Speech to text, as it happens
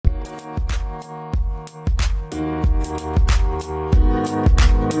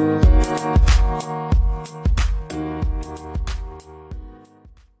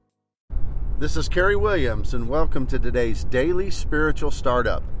This is Kerry Williams, and welcome to today's Daily Spiritual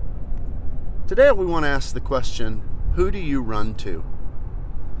Startup. Today we want to ask the question, who do you run to?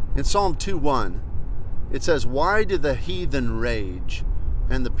 In Psalm 2:1, it says, "Why do the heathen rage,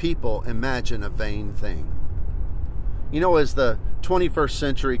 and the people imagine a vain thing?" You know, as the 21st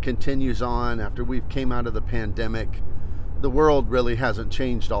century continues on, after we've came out of the pandemic, the world really hasn't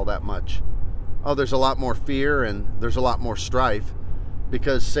changed all that much. Oh, there's a lot more fear and there's a lot more strife,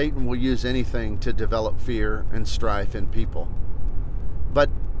 because Satan will use anything to develop fear and strife in people. But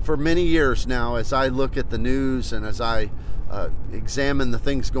for many years now, as I look at the news and as I examine the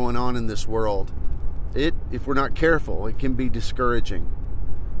things going on in this world, if we're not careful, it can be discouraging.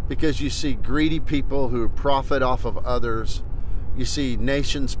 Because you see greedy people who profit off of others. You see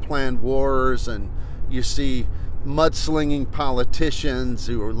nations plan wars, and you see mudslinging politicians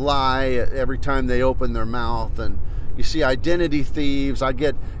who lie every time they open their mouth, and you see identity thieves. I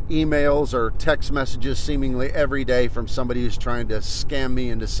get emails or text messages seemingly every day from somebody who's trying to scam me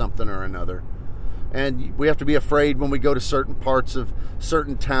into something or another. And we have to be afraid when we go to certain parts of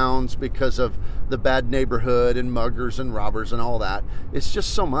certain towns because of the bad neighborhood and muggers and robbers and all that. It's just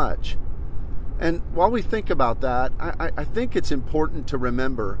so much. And while we think about that, I think it's important to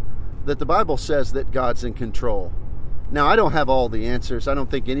remember that the Bible says that God's in control. Now, I don't have all the answers. I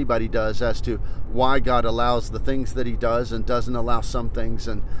don't think anybody does as to why God allows the things that he does and doesn't allow some things.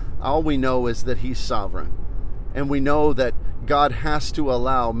 And all we know is that he's sovereign. And we know that God has to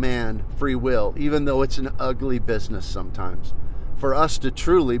allow man free will, even though it's an ugly business sometimes, for us to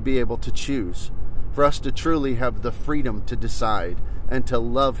truly be able to choose, for us to truly have the freedom to decide and to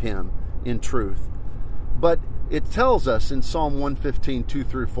love him in truth. But it tells us in Psalm 115,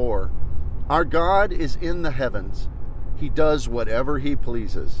 2-4, our God is in the heavens. He does whatever he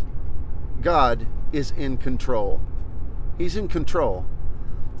pleases. God is in control. He's in control.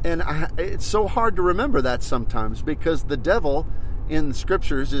 And it's so hard to remember that sometimes, because the devil in the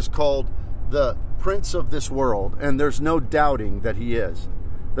scriptures is called the prince of this world, and there's no doubting that he is.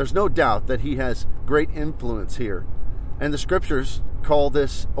 There's no doubt that he has great influence here. And the scriptures call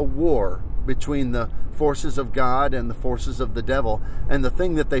this a war between the forces of God and the forces of the devil. And the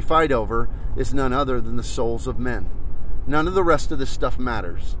thing that they fight over is none other than the souls of men. None of the rest of this stuff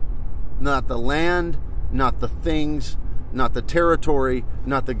matters. Not the land, not the things, not the territory,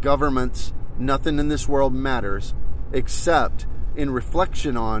 not the governments. Nothing in this world matters except in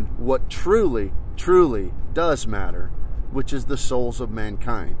reflection on what truly, truly does matter, which is the souls of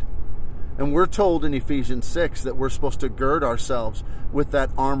mankind. And we're told in Ephesians 6 that we're supposed to gird ourselves with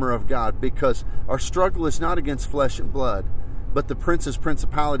that armor of God, because our struggle is not against flesh and blood, but the princes,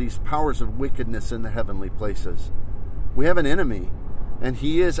 principalities, powers of wickedness in the heavenly places. We have an enemy, and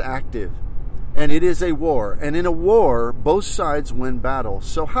he is active, and it is a war. And in a war, both sides win battles.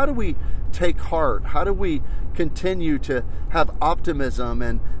 So how do we take heart? How do we continue to have optimism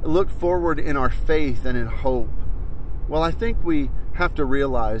and look forward in our faith and in hope? Well, I think we have to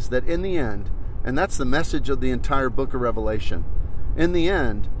realize that in the end, and that's the message of the entire book of Revelation, in the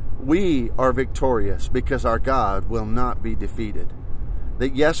end, we are victorious because our God will not be defeated.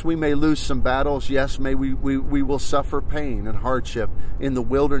 That yes, we may lose some battles. Yes, we will suffer pain and hardship in the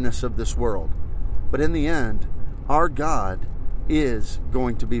wilderness of this world. But in the end, our God is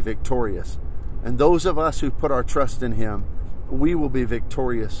going to be victorious. And those of us who put our trust in him, we will be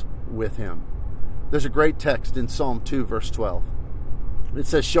victorious with him. There's a great text in Psalm 2, verse 12. It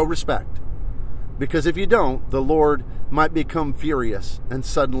says, "Show respect, because if you don't, the Lord might become furious and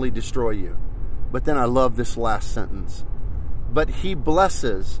suddenly destroy you." But then I love this last sentence. "But he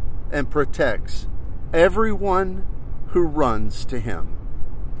blesses and protects everyone who runs to him."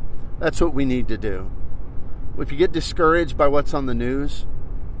 That's what we need to do. If you get discouraged by what's on the news,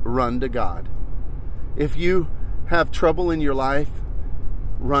 run to God. If you have trouble in your life,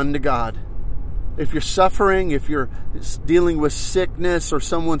 run to God. If you're suffering, if you're dealing with sickness or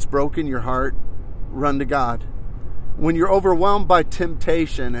someone's broken your heart, run to God. When you're overwhelmed by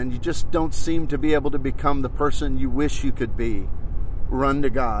temptation and you just don't seem to be able to become the person you wish you could be, run to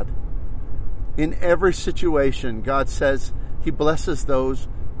God. In every situation, God says he blesses those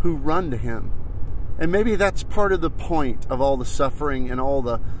who run to him. And maybe that's part of the point of all the suffering and all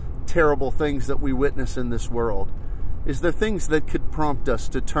the terrible things that we witness in this world, is the things that could prompt us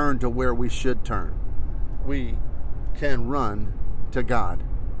to turn to where we should turn. We can run to God.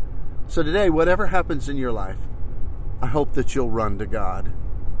 So today, whatever happens in your life, I hope that you'll run to God.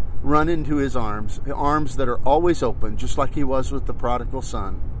 Run into his arms that are always open, just like he was with the prodigal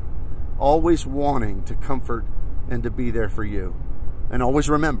son, always wanting to comfort and to be there for you. And always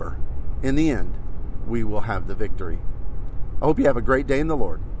remember, in the end, we will have the victory. I hope you have a great day in the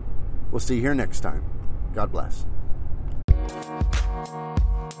Lord. We'll see you here next time. God bless.